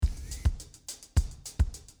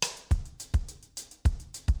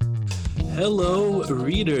Hello,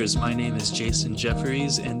 readers. My name is Jason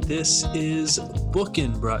Jeffries, and this is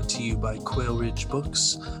Bookin', brought to you by Quail Ridge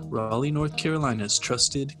Books, Raleigh, North Carolina's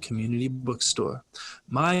trusted community bookstore.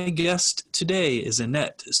 My guest today is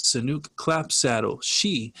Annette Sanook Clapsaddle.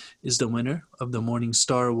 She is the winner of the Morning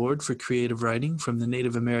Star Award for Creative Writing from the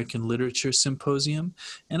Native American Literature Symposium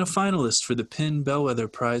and a finalist for the PEN Bellwether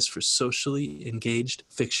Prize for Socially Engaged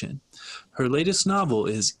Fiction. Her latest novel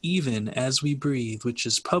is Even As We Breathe, which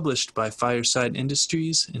is published by Fireside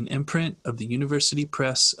Industries, an imprint of the University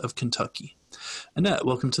Press of Kentucky. Annette,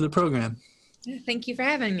 welcome to the program. Thank you for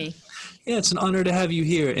having me. Yeah, it's an honor to have you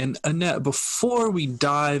here. And Annette, before we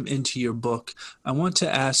dive into your book, I want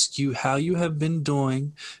to ask you how you have been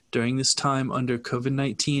doing during this time under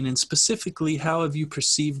COVID-19, and specifically, how have you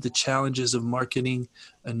perceived the challenges of marketing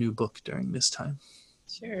a new book during this time?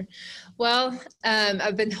 Sure. Well,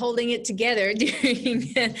 I've been holding it together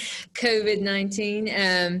during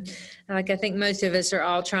COVID-19, like I think most of us are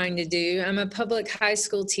all trying to do. I'm a public high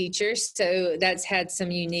school teacher, so that's had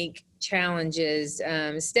some unique challenges.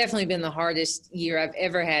 It's definitely been the hardest year I've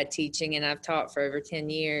ever had teaching, and I've taught for over 10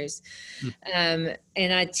 years. And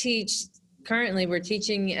I teach, currently we're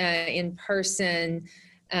teaching in person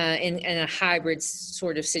in a hybrid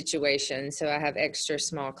sort of situation. So I have extra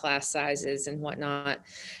small class sizes and whatnot.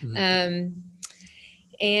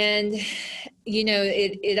 And, you know,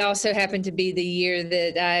 it also happened to be the year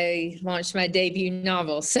that I launched my debut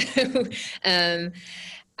novel. So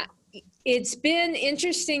it's been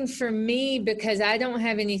interesting for me because I don't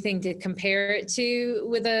have anything to compare it to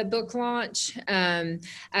with a book launch.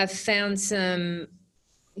 I've found some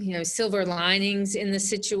silver linings in the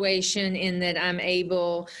situation, in that I'm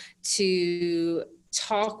able to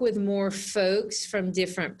talk with more folks from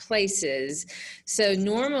different places. So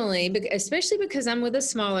normally, especially because I'm with a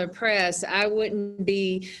smaller press, I wouldn't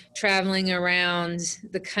be traveling around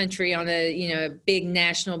the country on a big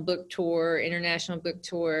national book tour, international book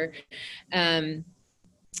tour.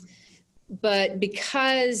 But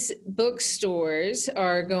because bookstores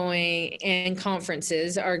are going and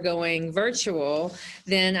conferences are going virtual,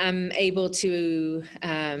 then I'm able to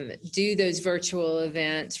do those virtual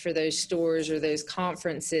events for those stores or those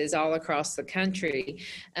conferences all across the country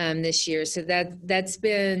this year. So that's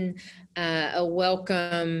been a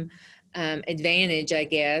welcome advantage, I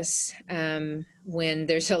guess, when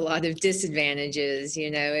there's a lot of disadvantages.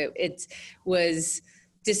 It was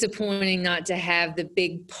disappointing not to have the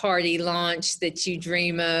big party launch that you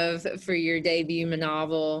dream of for your debut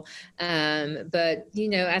novel. But,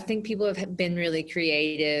 I think people have been really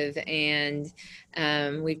creative, and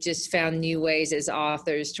we've just found new ways as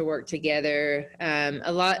authors to work together.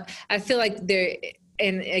 I feel like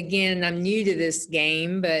and again, I'm new to this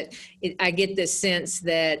game, but I get the sense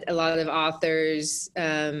that a lot of authors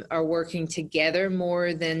are working together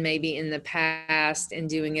more than maybe in the past, and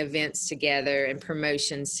doing events together and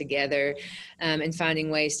promotions together, and finding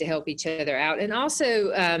ways to help each other out. And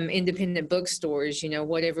also independent bookstores,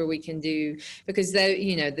 whatever we can do, because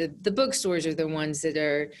the bookstores are the ones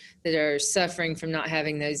that are suffering from not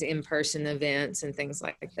having those in-person events and things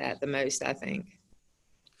like that the most, I think.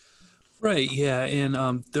 Right, yeah,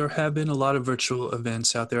 and there have been a lot of virtual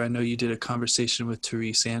events out there. I know you did a conversation with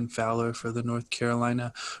Therese Ann Fowler for the North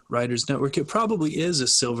Carolina Writers Network. It probably is a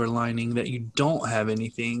silver lining that you don't have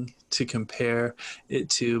anything to compare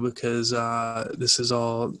it to, because this is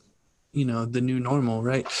all the new normal,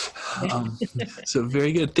 right? So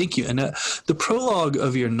very good. Thank you. And the prologue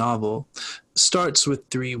of your novel starts with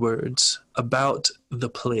 3 words: about the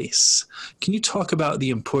place. Can you talk about the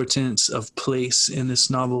importance of place in this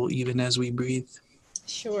novel, Even As We Breathe?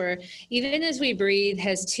 Sure. Even As We Breathe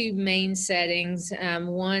has 2 main settings.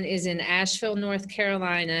 One is in Asheville, North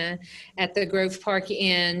Carolina, at the Grove Park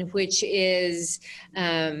Inn, which is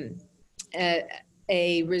a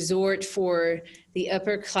resort for the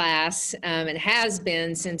upper class. It has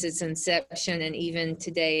been since its inception, and even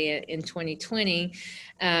today in 2020.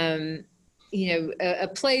 A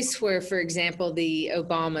place where, for example, the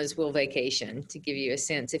Obamas will vacation, to give you a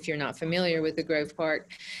sense, if you're not familiar with the Grove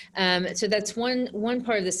Park. So that's one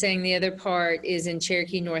part of the saying. The other part is in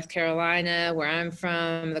Cherokee, North Carolina, where I'm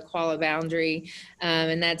from, the Qualla Boundary,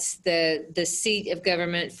 and that's the seat of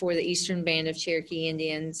government for the Eastern Band of Cherokee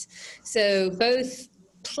Indians. So both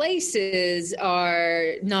places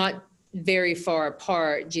are not very far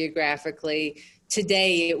apart geographically.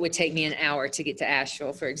 Today, it would take me an hour to get to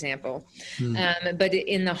Asheville, for example. But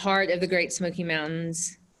in the heart of the Great Smoky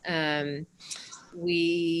Mountains,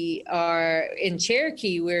 we are in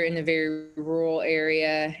Cherokee. We're in a very rural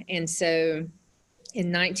area. And so in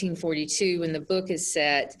 1942, when the book is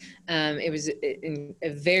set, it was in a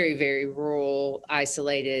very, very rural,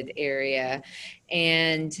 isolated area.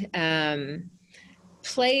 And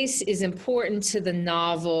place is important to the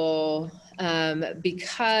novel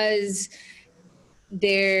because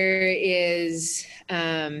there is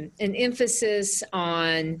an emphasis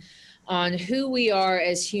on who we are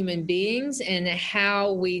as human beings and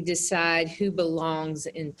how we decide who belongs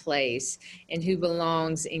in place and who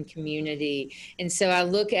belongs in community. And so I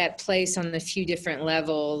look at place on a few different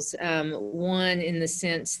levels. One, in the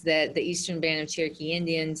sense that the Eastern Band of Cherokee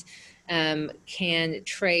Indians can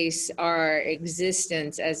trace our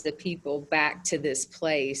existence as the people back to this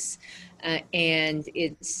place. And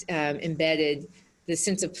it's embedded. The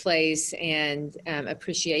sense of place and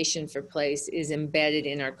appreciation for place is embedded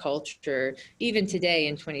in our culture, even today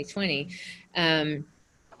in 2020.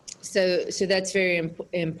 So that's very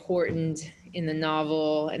important in the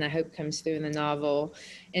novel, and I hope comes through in the novel.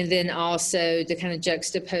 And then also to kind of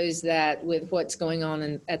juxtapose that with what's going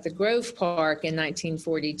on at the Grove Park in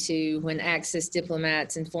 1942, when Axis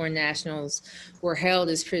diplomats and foreign nationals were held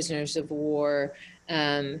as prisoners of war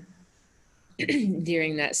during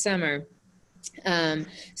that summer.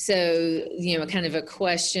 So, kind of a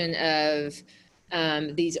question of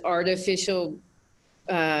these artificial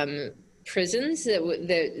prisons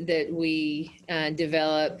that we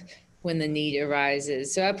develop when the need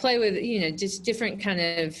arises. So I play with, just different kind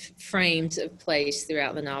of frames of place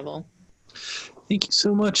throughout the novel. Thank you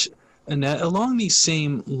so much, Annette. Along these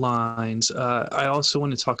same lines, I also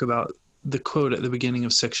want to talk about the quote at the beginning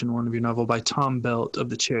of section 1 of your novel by Tom Belt of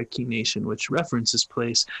the Cherokee Nation, which references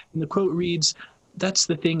place. And the quote reads, "That's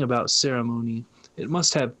the thing about ceremony. It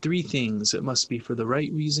must have 3 things. It must be for the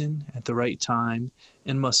right reason, at the right time,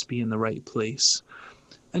 and must be in the right place."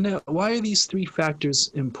 And now, why are these 3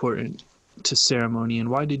 factors important to ceremony, and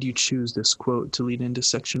why did you choose this quote to lead into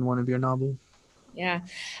section 1 of your novel? Yeah,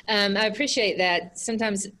 I appreciate that.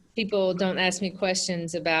 Sometimes people don't ask me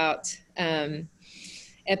questions about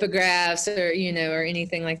epigraphs or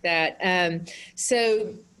anything like that.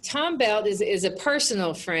 So Tom Belt is a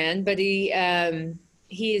personal friend, but he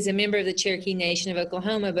is a member of the Cherokee Nation of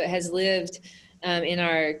Oklahoma, but has lived in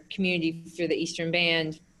our community for the Eastern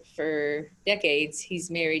Band for decades.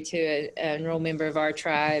 He's married to an enrolled member of our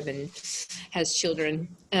tribe and has children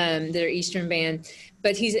that are Eastern Band.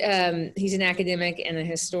 But he's an academic and a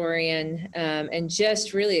historian, and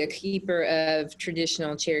just really a keeper of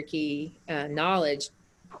traditional Cherokee knowledge.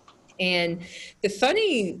 And the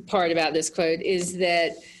funny part about this quote is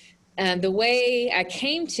that the way I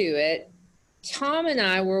came to it, Tom and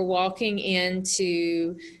I were walking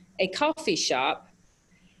into a coffee shop,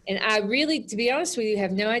 and I really, to be honest with you,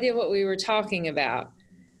 have no idea what we were talking about.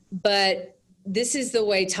 But this is the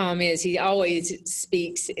way Tom is. He always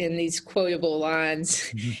speaks in these quotable lines.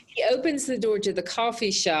 Mm-hmm. He opens the door to the coffee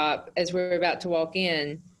shop as we're about to walk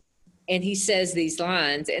in, and he says these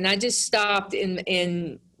lines. And I just stopped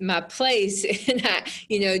in my place, and I,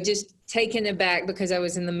 just taken aback because I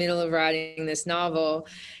was in the middle of writing this novel.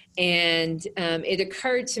 And it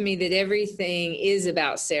occurred to me that everything is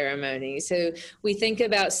about ceremony. So we think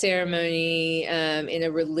about ceremony in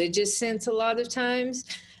a religious sense a lot of times,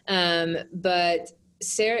 but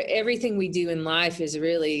everything we do in life is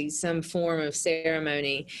really some form of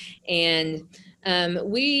ceremony. And I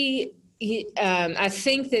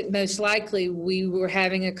think that most likely we were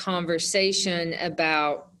having a conversation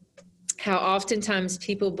about how oftentimes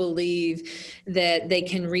people believe that they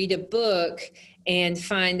can read a book and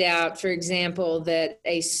find out, for example, that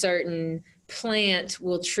a certain plant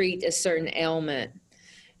will treat a certain ailment.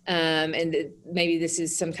 And maybe this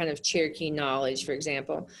is some kind of Cherokee knowledge, for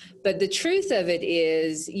example. But the truth of it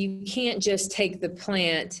is you can't just take the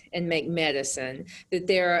plant and make medicine, that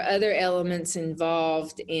there are other elements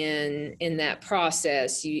involved in that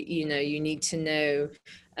process. You need to know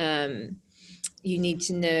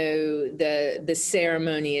the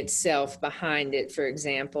ceremony itself behind it, for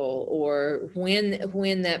example, or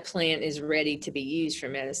when that plant is ready to be used for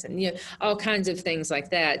medicine, all kinds of things like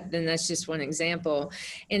that. Then that's just one example.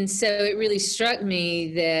 And so it really struck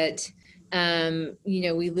me that,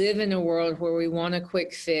 we live in a world where we want a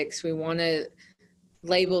quick fix. We want to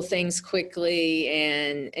label things quickly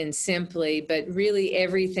and simply, but really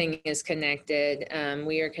everything is connected.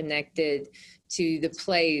 We are connected to the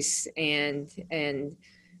place and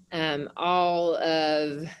all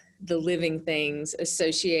of the living things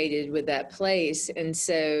associated with that place. And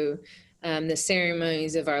so the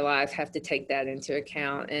ceremonies of our life have to take that into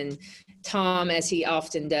account. And Tom, as he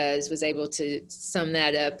often does, was able to sum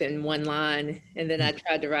that up in one line. And then I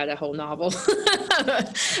tried to write a whole novel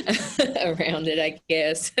around it, I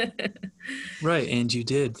guess. Right, and you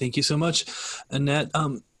did. Thank you so much, Annette.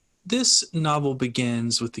 This novel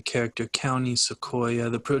begins with the character County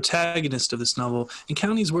Sequoia, the protagonist of this novel, and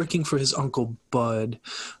County's working for his uncle Bud.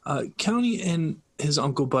 County and his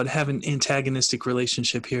uncle Bud have an antagonistic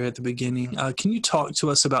relationship here at the beginning. Can you talk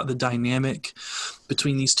to us about the dynamic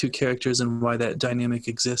between these two characters and why that dynamic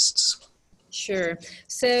exists? Sure.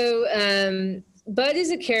 So, Bud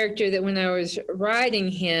is a character that when I was writing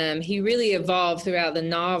him, he really evolved throughout the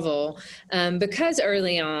novel because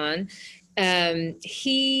early on,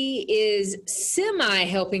 he is semi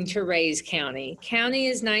helping to raise County. County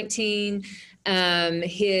is 19.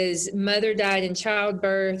 His mother died in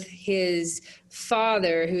childbirth. His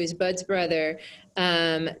father, who is Bud's brother,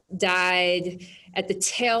 died at the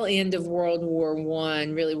tail end of World War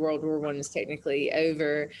One. Really, World War One is technically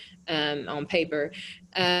over on paper.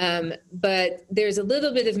 But there's a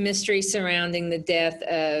little bit of mystery surrounding the death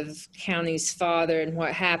of County's father and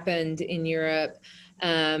what happened in Europe.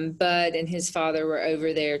 Bud and his father were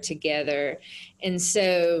over there together. And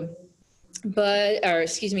so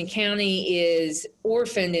County is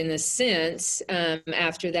orphaned in a sense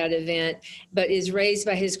after that event, but is raised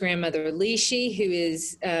by his grandmother, Lishi, who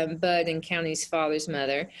is Bud and County's father's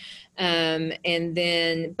mother. And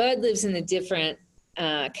then Bud lives in a different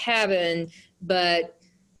cabin, but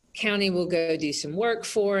County will go do some work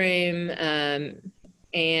for him.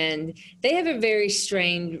 And they have a very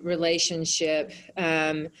strained relationship.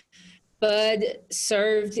 Bud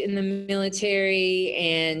served in the military,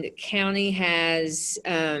 and County has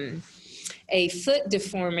a foot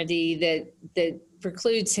deformity that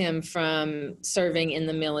precludes him from serving in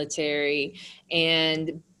the military.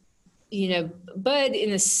 And, Bud,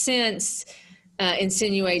 in a sense,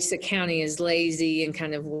 insinuates that County is lazy and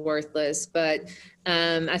kind of worthless. But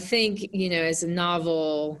I think, as the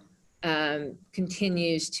novel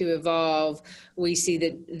continues to evolve, we see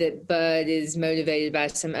that Bud is motivated by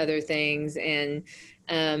some other things and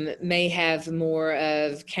may have more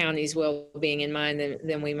of County's well-being in mind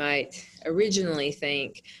than we might originally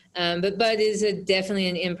think. But Bud is definitely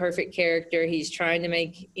an imperfect character. He's trying to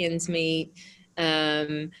make ends meet,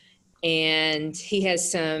 and he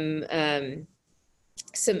has some I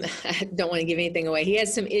don't want to give anything away. He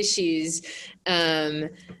has some issues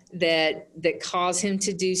that cause him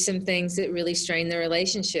to do some things that really strain the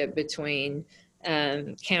relationship between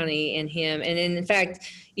County and him. And in fact,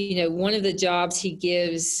 one of the jobs he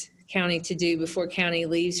gives County to do before County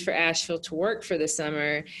leaves for Asheville to work for the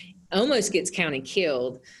summer almost gets County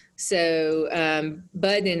killed. So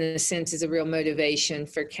Bud, in a sense, is a real motivation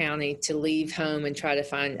for County to leave home and try to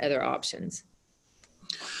find other options.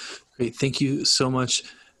 Great. Thank you so much,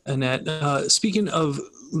 Annette. Speaking of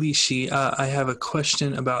Lishi, I have a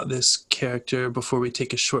question about this character before we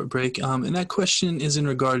take a short break. And that question is in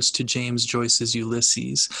regards to James Joyce's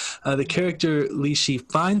Ulysses. The character Lishi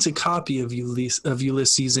finds a copy of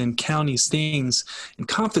Ulysses in County's things and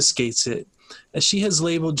confiscates it, as she has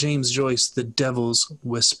labeled James Joyce the Devil's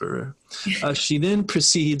Whisperer. She then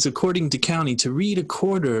proceeds, according to County, to read a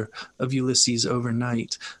quarter of Ulysses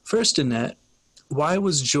overnight. First, Annette, why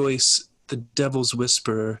was Joyce the Devil's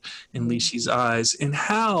Whisperer in Lishi's eyes, and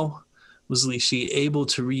how was Lishi able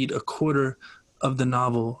to read a quarter of the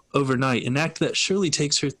novel overnight, an act that surely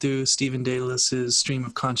takes her through Stephen Davis's Stream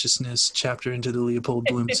of Consciousness chapter into the Leopold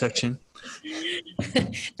Bloom section?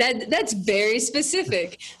 That's very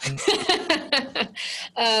specific.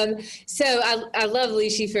 So I love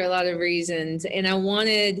Lishi for a lot of reasons, and I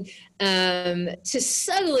wanted to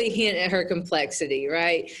subtly hint at her complexity,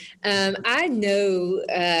 right? I know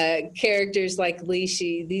characters like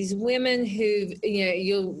Lishi, these women who,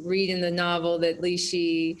 you'll read in the novel that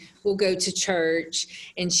Lishi will go to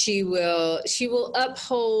church and she will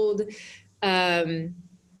uphold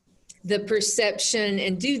the perception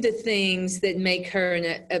and do the things that make her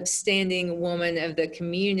an upstanding woman of the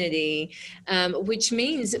community, which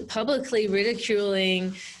means publicly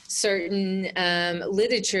ridiculing certain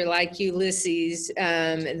literature like Ulysses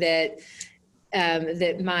that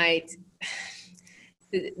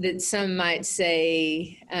some might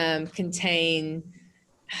say contain,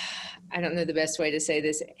 I don't know the best way to say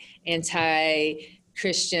this,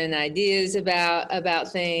 anti-Christian ideas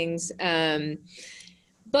about things.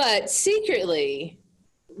 But secretly,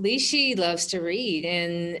 Lishi loves to read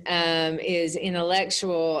and is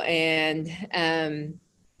intellectual and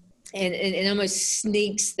almost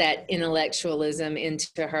sneaks that intellectualism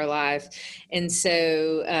into her life. And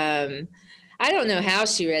so I don't know how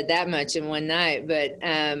she read that much in one night, but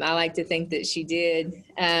I like to think that she did,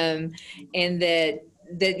 and that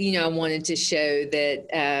I wanted to show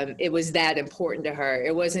that it was that important to her.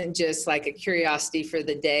 It wasn't just like a curiosity for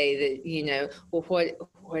the day that,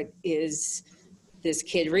 what is this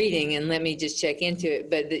kid reading, and let me just check into it.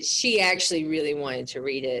 But that she actually really wanted to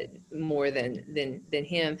read it more than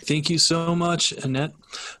him. Thank you so much, Annette.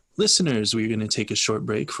 Listeners, we're going to take a short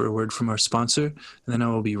break for a word from our sponsor, and then I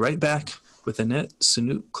will be right back with Annette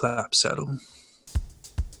Sanuk Clapsaddle.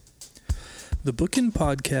 The Bookin'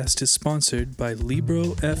 Podcast is sponsored by Libro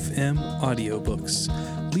FM Audiobooks.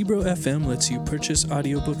 Libro FM lets you purchase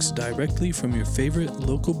audiobooks directly from your favorite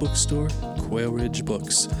local bookstore, Quail Ridge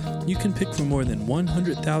Books. You can pick from more than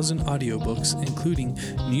 100,000 audiobooks, including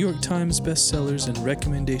New York Times bestsellers and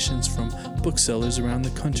recommendations from booksellers around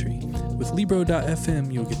the country. With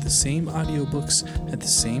Libro.fm, you'll get the same audiobooks at the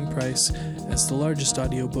same price as the largest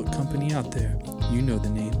audiobook company out there. You know the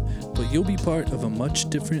name, but you'll be part of a much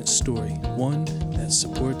different story, one that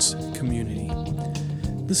supports community.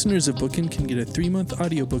 Listeners of Bookin' can get a 3-month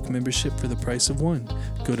audiobook membership for the price of one.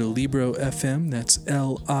 Go to Libro.fm, that's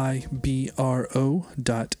Libro.fm,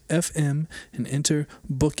 and enter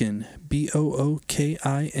Bookin',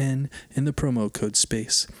 Bookin, in the promo code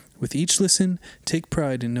space. With each listen, take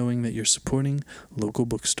pride in knowing that you're supporting local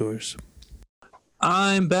bookstores.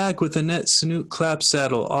 I'm back with Annette Sanuk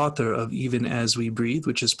Clapsaddle, author of Even As We Breathe,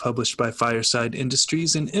 which is published by Fireside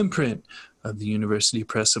Industries, an imprint of the University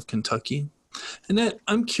Press of Kentucky. Annette,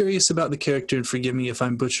 I'm curious about the character, and forgive me if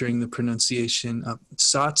I'm butchering the pronunciation, of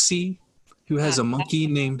Zatsi, who has a monkey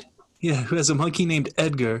named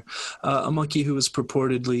Edgar, a monkey who was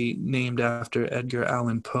purportedly named after Edgar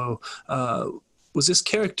Allan Poe. Was this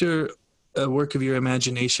character a work of your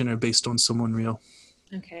imagination or based on someone real?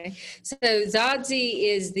 Okay, so Zadzi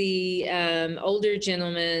is the older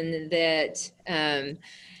gentleman that, I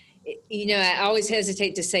always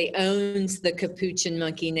hesitate to say owns the capuchin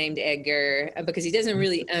monkey named Edgar, because he doesn't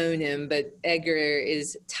really own him, but Edgar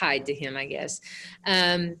is tied to him, I guess.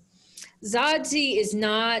 Zadzi is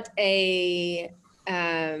not a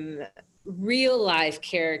real life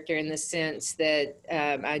character in the sense that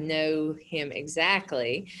I know him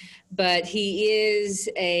exactly, but he is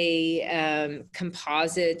a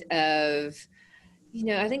composite of,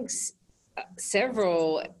 I think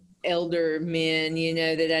several elder men,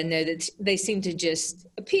 that I know that they seem to just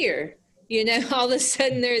appear, all of a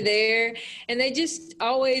sudden they're there, and they just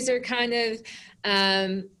always are kind of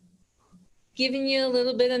giving you a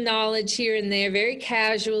little bit of knowledge here and there, very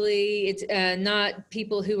casually. It's not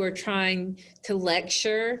people who are trying to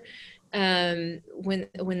lecture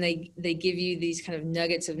when they give you these kind of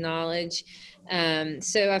nuggets of knowledge.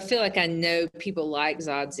 So I feel like I know people like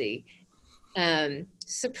Zadzi.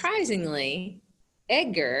 Surprisingly,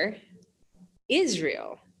 Edgar is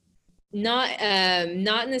real. Not in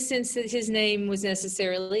the sense that his name was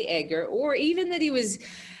necessarily Edgar, or even that he was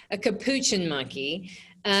a capuchin monkey.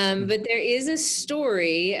 But there is a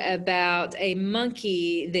story about a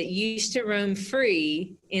monkey that used to roam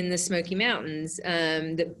free in the Smoky Mountains,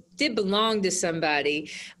 that did belong to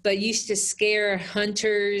somebody, but used to scare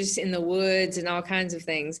hunters in the woods and all kinds of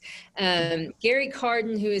things. Gary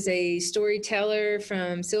Carden, who is a storyteller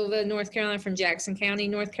from Sylva, North Carolina, from Jackson County,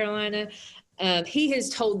 North Carolina, he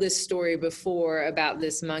has told this story before about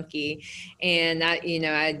this monkey, and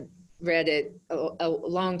I read it a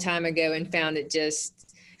long time ago and found it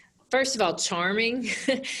just, first of all, charming,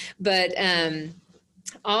 but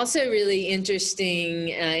also really interesting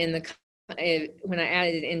when I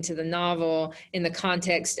added it into the novel in the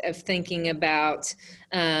context of thinking about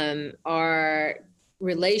our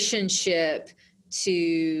relationship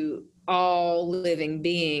to all living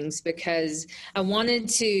beings, because I wanted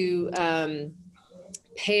to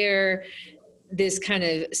pair this kind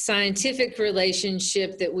of scientific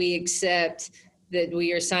relationship that we accept, that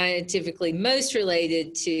we are scientifically most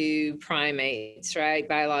related to primates, right,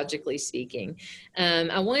 biologically speaking.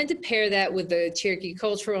 I wanted to pair that with the Cherokee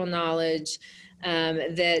cultural knowledge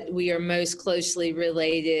that we are most closely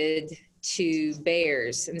related to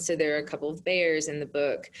bears. And so there are a couple of bears in the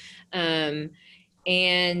book.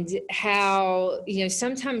 And how,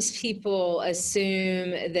 sometimes people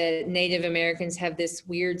assume that Native Americans have this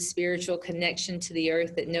weird spiritual connection to the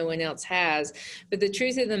earth that no one else has. But the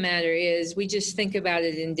truth of the matter is we just think about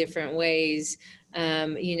it in different ways.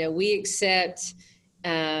 We accept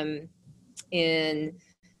in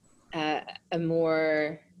a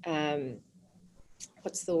more,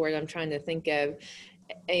 what's the word I'm trying to think of,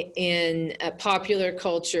 in a popular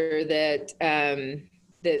culture that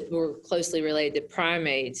we're closely related to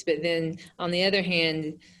primates. But then on the other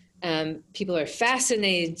hand, people are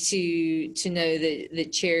fascinated to know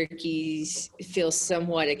that Cherokees feel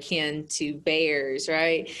somewhat akin to bears,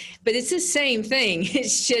 right? But it's the same thing.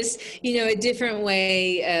 It's just, a different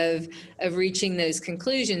way of reaching those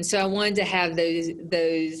conclusions. So I wanted to have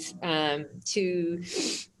those two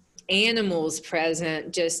animals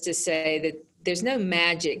present, just to say that there's no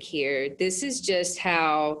magic here. This is just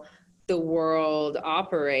how the world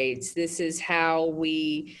operates. This is how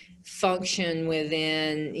we function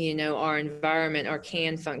within, our environment, or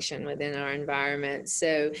can function within our environment.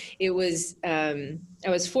 So it was, I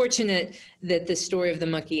was fortunate that the story of the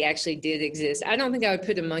monkey actually did exist. I don't think I would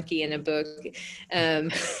put a monkey in a book in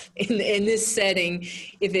this setting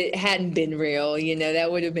if it hadn't been real.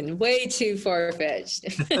 That would have been way too far-fetched.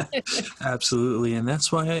 Absolutely, and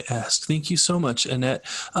that's why I asked. Thank you so much, Annette.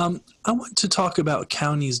 I want to talk about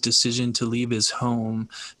County's decision to leave his home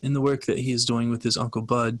and the work that he is doing with his Uncle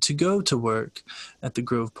Bud to go to work at the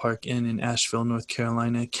Grove Park Inn in Asheville, North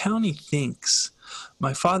Carolina. County thinks,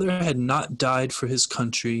 "My father had not died for his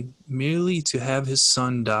country, merely to have his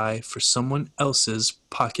son die for someone else's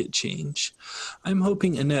pocket change." I'm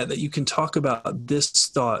hoping, Annette, that you can talk about this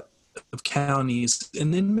thought of County's,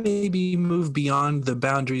 and then maybe move beyond the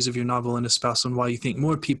boundaries of your novel and espouse on why you think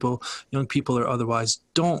more people, young people or otherwise,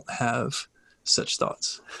 don't have such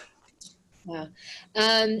thoughts. Yeah.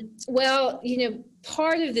 Well,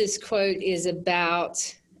 part of this quote is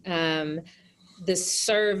about the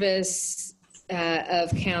service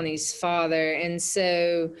of County's father. And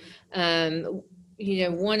so,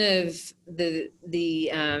 one of the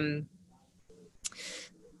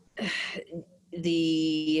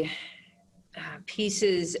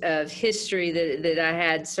pieces of history that I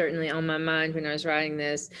had certainly on my mind when I was writing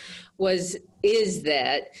this is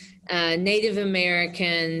that Native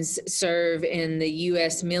Americans serve in the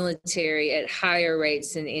U.S. military at higher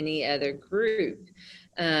rates than any other group,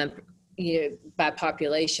 by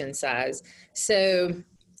population size. So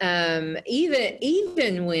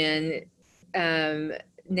even when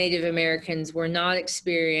Native Americans were not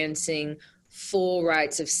experiencing full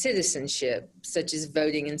rights of citizenship, such as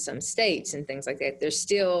voting in some states and things like that, they're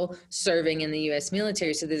still serving in the U.S.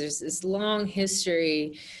 military. So there's this long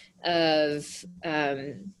history of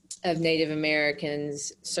Native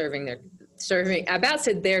Americans serving, I about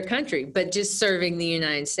said their country, but just serving the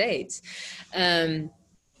United States. And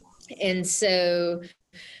so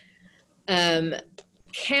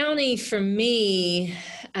County, for me,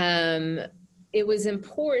 it was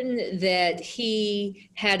important that he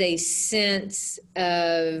had a sense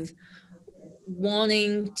of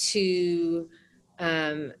wanting to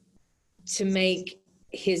make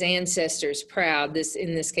his ancestors proud,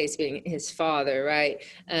 in this case being his father, right?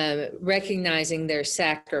 Recognizing their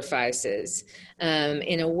sacrifices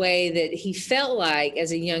in a way that he felt like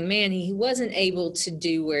as a young man, he wasn't able to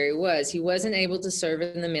do where he was. He wasn't able to serve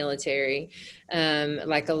in the military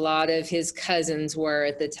like a lot of his cousins were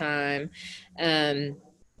at the time.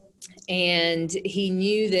 And he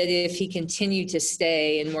knew that if he continued to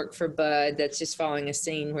stay and work for Bud, that's just following a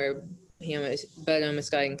scene where Bud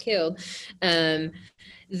almost got him killed,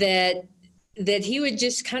 that he would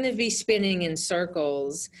just kind of be spinning in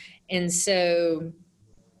circles. And so,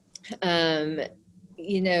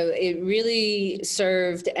 it really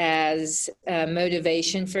served as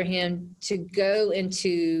motivation for him to go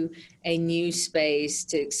into a new space,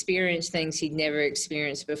 to experience things he'd never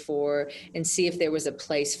experienced before, and see if there was a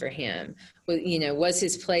place for him. Was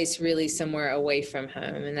his place really somewhere away from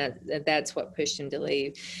home? And that's what pushed him to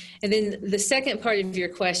leave. And then the second part of your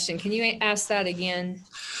question, can you ask that again?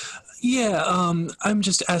 Yeah, I'm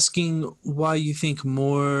just asking why you think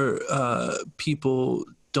more people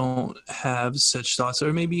don't have such thoughts,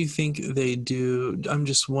 or maybe you think they do. I'm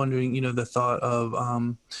just wondering, the thought of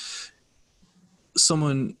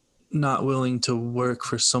someone not willing to work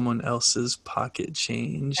for someone else's pocket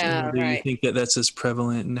change. And do you think that that's as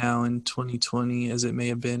prevalent now in 2020 as it may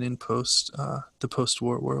have been in the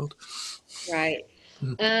post-war world? Right.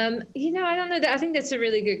 I don't know. I think that's a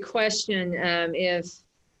really good question. If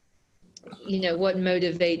what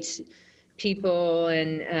motivates people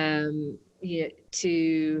and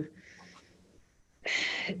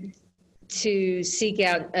to seek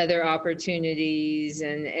out other opportunities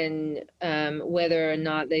and whether or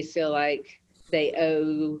not they feel like they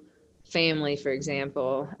owe family, for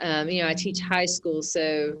example. I teach high school,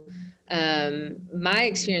 so my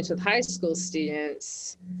experience with high school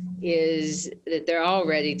students is that they're all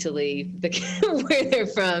ready to leave where they're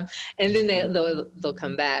from, and then they'll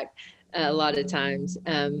come back a lot of times,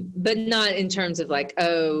 but not in terms of like,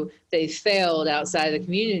 oh, they failed outside the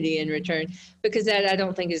community and returned, because that I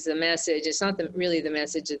don't think is the message. It's not really the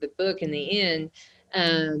message of the book in the end.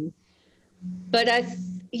 Um, but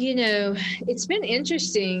it's been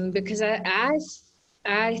interesting because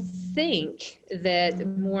I think that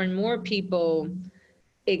more and more people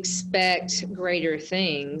expect greater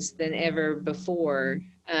things than ever before.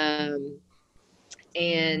 Um,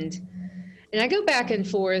 and and I go back and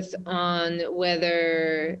forth on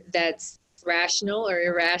whether that's rational or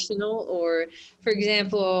irrational. Or, for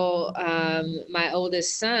example, my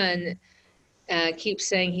oldest son keeps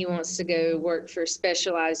saying he wants to go work for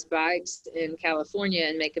Specialized Bikes in California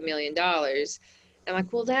and make $1 million. I'm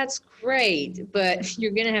like, well, that's great, but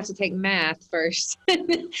you're going to have to take math first,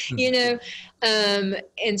 you know?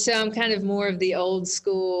 And so I'm kind of more of the old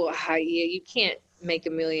school, yeah, you can't make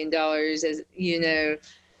 $1 million as,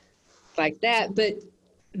 like that. But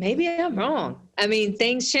maybe I'm wrong. I mean,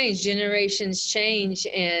 things change, generations change,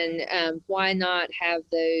 and why not have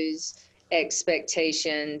those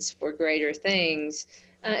expectations for greater things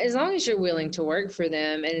as long as you're willing to work for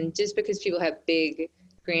them? And just because people have big,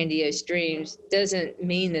 grandiose dreams doesn't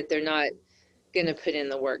mean that they're not going to put in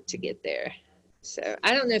the work to get there. So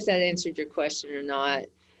I don't know if that answered your question or not.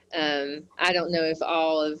 I don't know if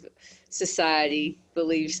all of society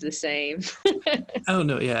believes the same. Oh,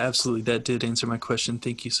 no, yeah, absolutely. That did answer my question.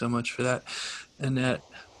 Thank you so much for that, Annette.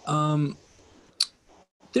 Um,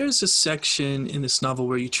 there's a section in this novel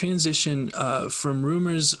where you transition from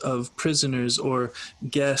rumors of prisoners or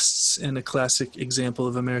guests, and a classic example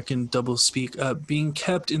of American doublespeak, being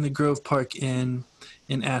kept in the Grove Park Inn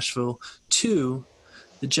in Asheville, to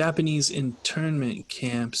the Japanese internment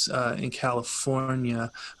camps in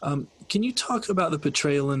California. Can you talk about the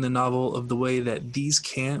portrayal in the novel of the way that these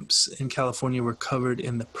camps in California were covered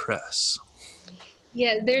in the press?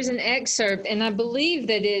 Yeah, there's an excerpt, and I believe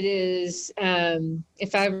that it is,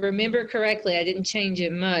 if I remember correctly, I didn't change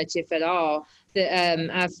it much, if at all.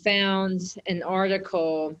 I found an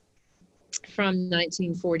article from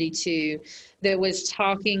 1942 that was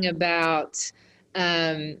talking about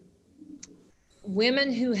um,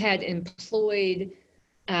 women who had employed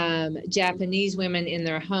Japanese women in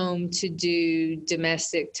their home to do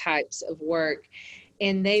domestic types of work,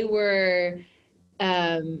 and they were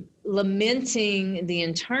lamenting the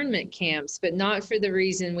internment camps, but not for the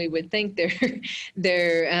reason we would think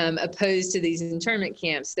they're opposed to these internment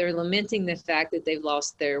camps. They're lamenting the fact that they've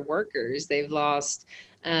lost their workers, they've lost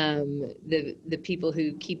the people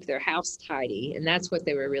who keep their house tidy, and that's what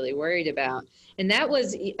they were really worried about. And that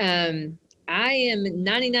was I am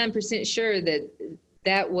 99% sure that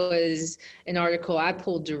that was an article I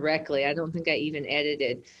pulled directly. I don't think I even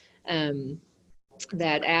edited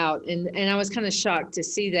that out, and I was kind of shocked to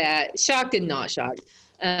see that, shocked and not shocked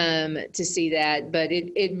to see that. But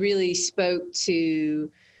it really spoke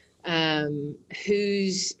to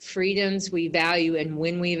whose freedoms we value and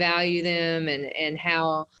when we value them, and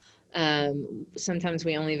how sometimes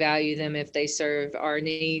we only value them if they serve our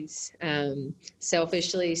needs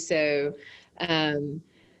selfishly. So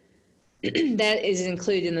that is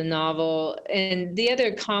included in the novel. And the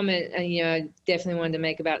other comment, I definitely wanted to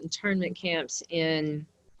make about internment camps in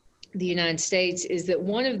the United States is that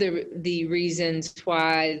one of the reasons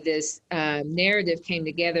why this narrative came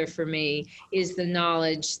together for me is the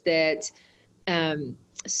knowledge that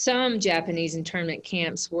some Japanese internment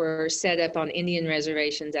camps were set up on Indian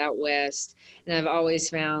reservations out west. And I've always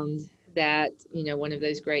found that, one of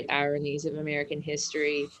those great ironies of American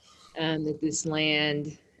history, that this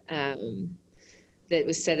land that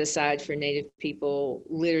was set aside for Native people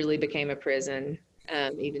literally became a prison,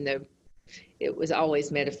 even though it was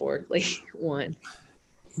always metaphorically one.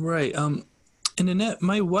 Right. And Annette,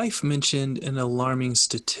 my wife mentioned an alarming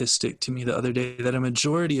statistic to me the other day, that a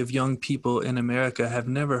majority of young people in America have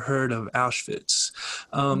never heard of Auschwitz.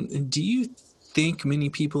 Do you think many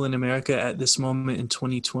people in America at this moment in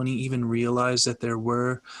 2020 even realize that there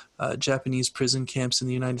were Japanese prison camps in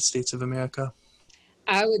the United States of America?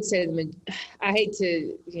 I would say I hate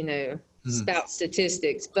to, spout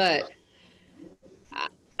statistics, but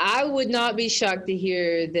I would not be shocked to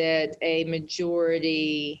hear that a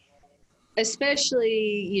majority,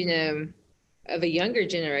 especially, of a younger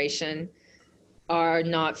generation, are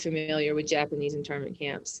not familiar with Japanese internment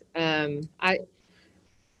camps.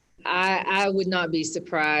 I would not be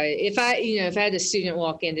surprised if I had a student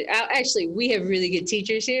walk into. Actually, we have really good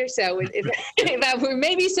teachers here, so if I were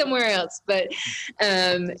maybe somewhere else, but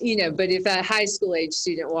but if a high school age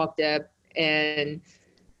student walked up and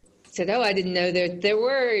said, "Oh, I didn't know there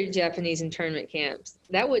were Japanese internment camps,"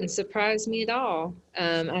 that wouldn't surprise me at all.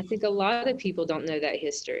 I think a lot of people don't know that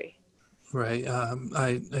history. Right.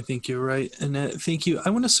 I think you're right. And thank you.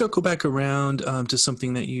 I want to circle back around to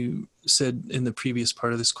something that you said in the previous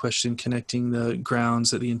part of this question, connecting the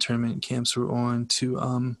grounds that the internment camps were on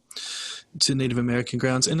to Native American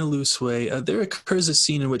grounds in a loose way. There occurs a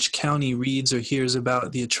scene in which County reads or hears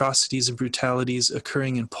about the atrocities and brutalities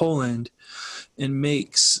occurring in Poland and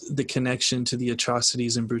makes the connection to the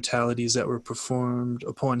atrocities and brutalities that were performed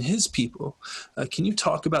upon his people. Can you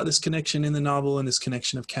talk about this connection in the novel and this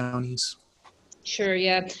connection of counties? Sure,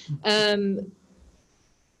 yeah.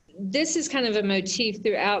 This is kind of a motif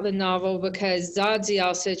throughout the novel because Zadzi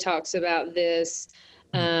also talks about this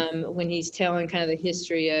when he's telling kind of the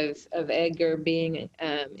history of Edgar being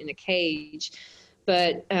in a cage.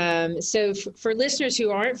 But so for listeners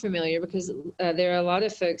who aren't familiar, because there are a lot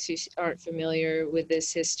of folks who aren't familiar with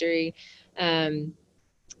this history, in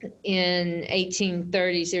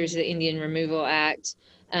 1830s, there was the Indian Removal Act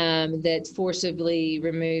that forcibly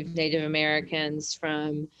removed Native Americans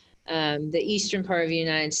from the eastern part of the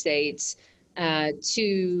United States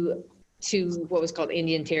to what was called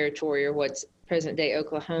Indian Territory, or what's present-day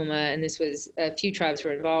Oklahoma. And this was, a few tribes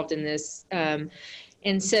were involved in this.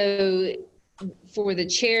 And so for the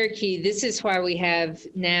Cherokee, this is why we have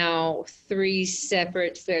now 3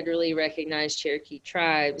 separate federally recognized Cherokee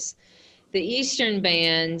tribes. The Eastern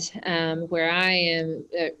Band, where I am,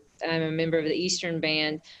 I'm a member of the Eastern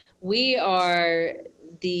Band. We are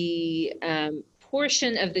the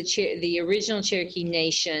portion of the original Cherokee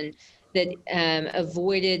Nation that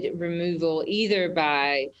avoided removal either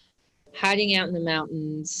by hiding out in the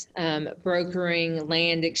mountains, brokering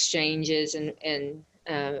land exchanges and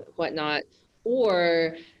whatnot,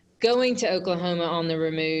 or going to Oklahoma on the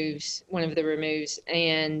removes, one of the removes,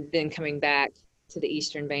 and then coming back to the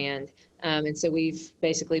Eastern Band. And so we've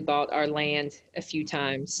basically bought our land a few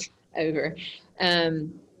times over.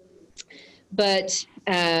 But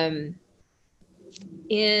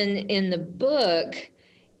in the book,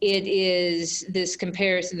 it is this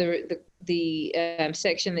comparison. The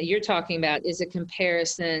section that you're talking about is a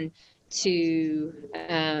comparison to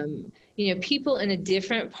people in a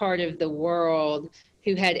different part of the world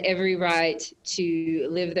who had every right to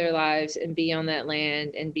live their lives and be on that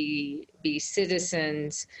land and be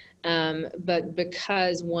citizens, but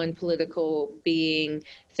because one political being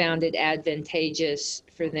found it advantageous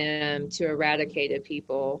for them to eradicate a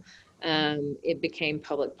people, it became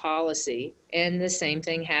public policy. And the same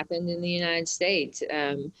thing happened in the United States.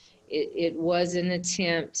 It was an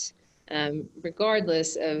attempt,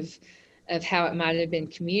 regardless of how it might have been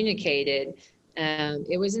communicated.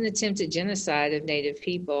 It was an attempt at genocide of Native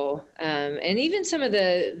people, and even some of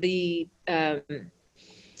the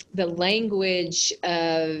language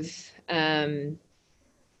of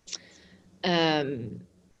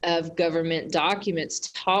government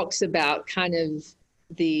documents talks about kind of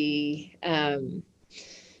the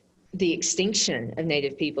extinction of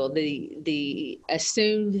Native people, the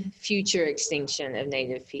assumed future extinction of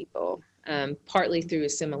Native people, partly through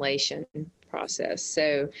assimilation process.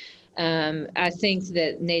 So I think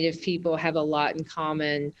that Native people have a lot in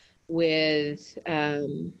common with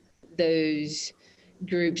those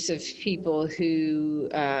groups of people who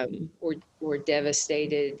were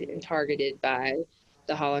devastated and targeted by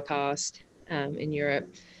the Holocaust in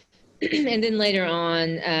Europe. And then later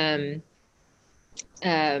on,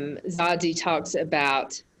 Zadzi talks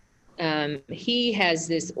about he has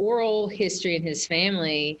this oral history in his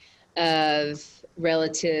family of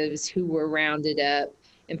relatives who were rounded up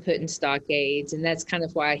and put in stockades, and that's kind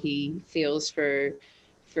of why he feels for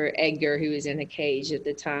Edgar, who was in a cage at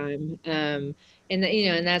the time. And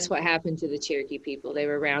that's what happened to the Cherokee people. They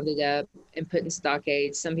were rounded up and put in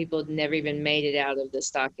stockades. Some people never even made it out of the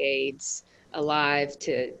stockades alive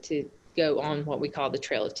to go on what we call the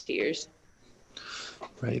Trail of Tears.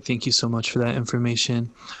 Right. Thank you so much for that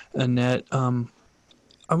information, Annette.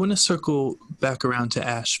 I want to circle back around to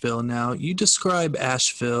Asheville now. You describe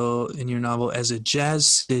Asheville in your novel as a jazz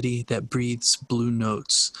city that breathes blue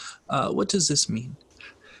notes. What does this mean?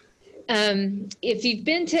 If you've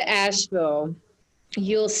been to Asheville,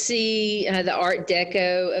 you'll see the Art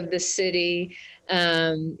Deco of the city.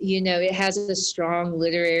 It has a strong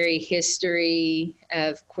literary history,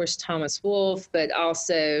 of course, Thomas Wolfe, but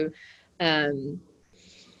also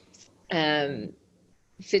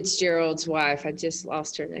Fitzgerald's wife. I just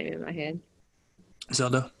lost her name in my head.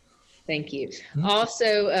 Zelda. Thank you. Mm-hmm.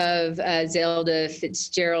 Also of Zelda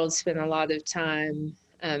Fitzgerald spent a lot of time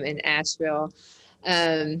in Asheville.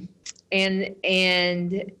 And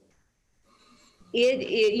it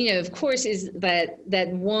of course, is that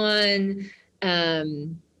one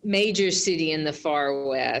major city in the far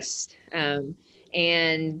west.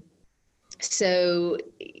 And so,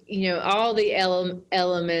 all the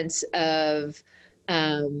elements of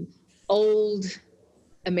old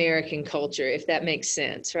American culture, if that makes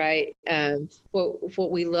sense, right?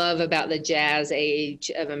 What we love about the jazz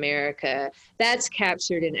age of America, that's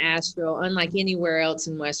captured in Asheville, unlike anywhere else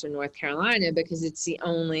in Western North Carolina, because it's the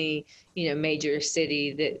only, major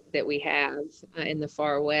city that we have in the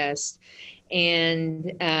far West.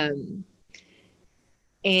 And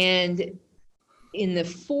in the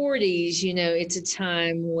 40s, it's a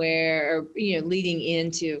time where, leading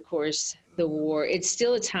into, of course, the war, it's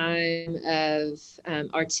still a time of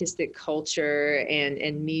artistic culture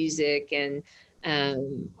and music and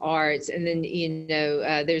arts. And then,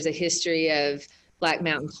 there's a history of Black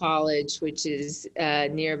Mountain College, which is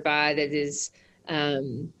nearby, that is a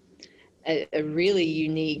really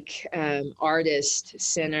unique artist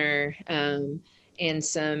center. And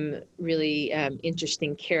some really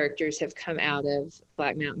interesting characters have come out of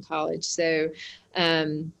Black Mountain College. So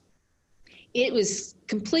it was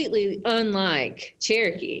completely unlike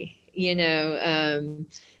Cherokee,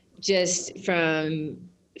 just from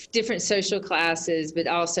different social classes, but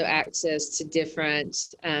also access to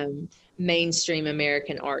different mainstream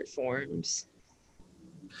American art forms.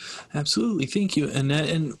 Absolutely. Thank you, Annette.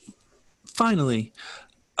 And finally,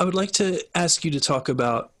 I would like to ask you to talk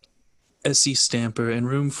about S.E. Stamper and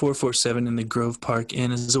Room 447 in the Grove Park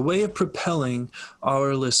Inn as a way of propelling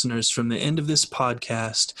our listeners from the end of this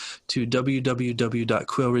podcast to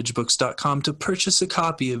www.quailridgebooks.com to purchase a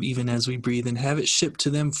copy of Even As We Breathe and have it shipped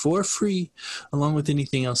to them for free, along with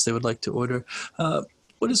anything else they would like to order.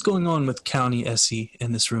 What is going on with County S.E.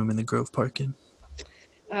 in this room in the Grove Park Inn?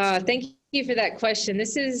 Thank you for that question.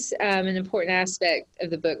 This is an important aspect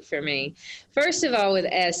of the book for me. First of all, with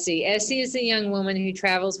Essie. Essie is a young woman who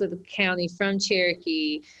travels with the county from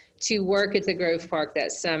Cherokee to work at the Grove Park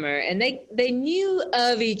that summer. And they knew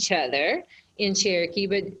of each other in Cherokee,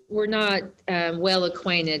 but were not well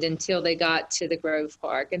acquainted until they got to the Grove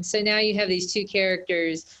Park. And so now you have these two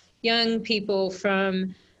characters, young people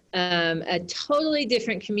from a totally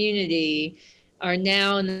different community, are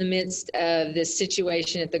now in the midst of this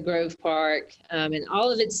situation at the Grove Park and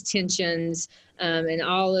all of its tensions and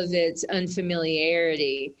all of its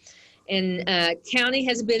unfamiliarity. And County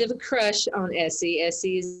has a bit of a crush on Essie.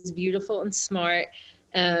 Essie is beautiful and smart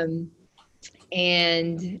and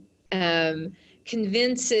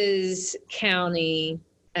convinces County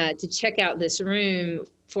to check out this room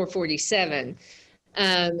 447.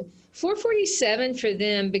 447 for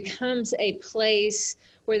them becomes a place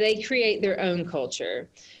where they create their own culture,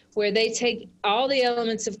 where they take all the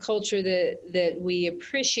elements of culture that we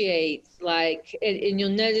appreciate, like, and you'll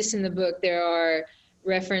notice in the book there are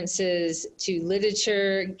references to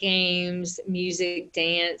literature, games, music,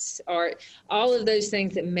 dance, art. All of those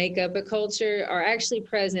things that make up a culture are actually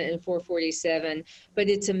present in 447, but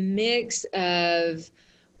it's a mix of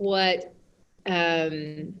what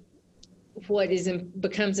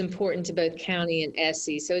becomes important to both County and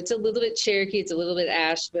Essie. So it's a little bit Cherokee, it's a little bit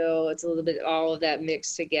Asheville, it's a little bit all of that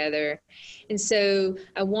mixed together. And so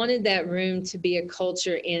I wanted that room to be a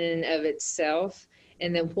culture in and of itself.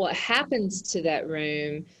 And then what happens to that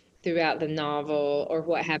room throughout the novel, or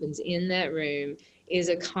what happens in that room, is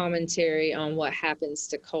a commentary on what happens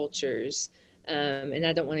to cultures. And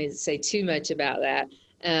I don't want to say too much about that,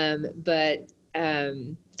 but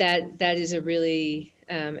that is a really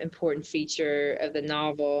important feature of the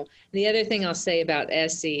novel. And the other thing I'll say about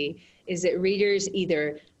Essie is that readers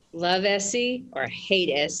either love Essie or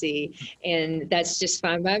hate Essie, and that's just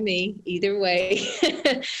fine by me, either way.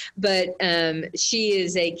 But she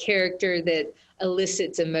is a character that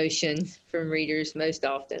elicits emotion from readers most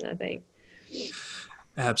often, I think.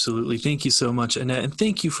 Absolutely. Thank you so much, Annette, and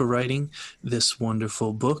thank you for writing this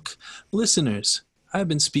wonderful book. Listeners, I've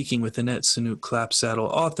been speaking with Annette Saunooke Clapsaddle,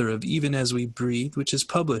 author of Even As We Breathe, which is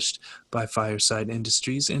published by Fireside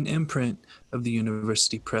Industries and imprint of the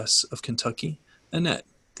University Press of Kentucky. Annette,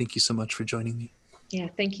 thank you so much for joining me. Yeah,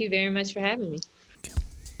 thank you very much for having me.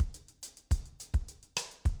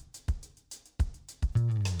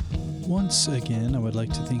 Once again, I would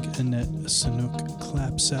like to thank Annette Saunooke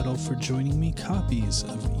Clapsaddle for joining me. Copies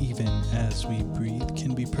of Even As We Breathe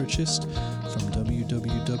can be purchased from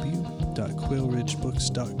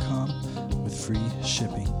www.quailridgebooks.com with free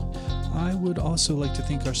shipping. I would also like to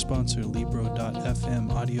thank our sponsor,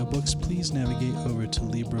 Libro.fm Audiobooks. Please navigate over to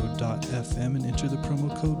Libro.fm and enter the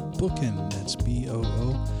promo code BOOKIN, that's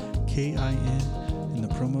BOOKIN, in the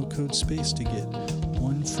promo code space to get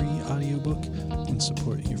one free audiobook and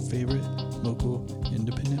support your favorite local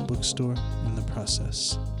independent bookstore in the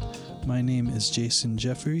process. My name is Jason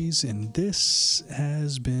Jefferies, and this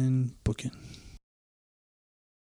has been Bookin'.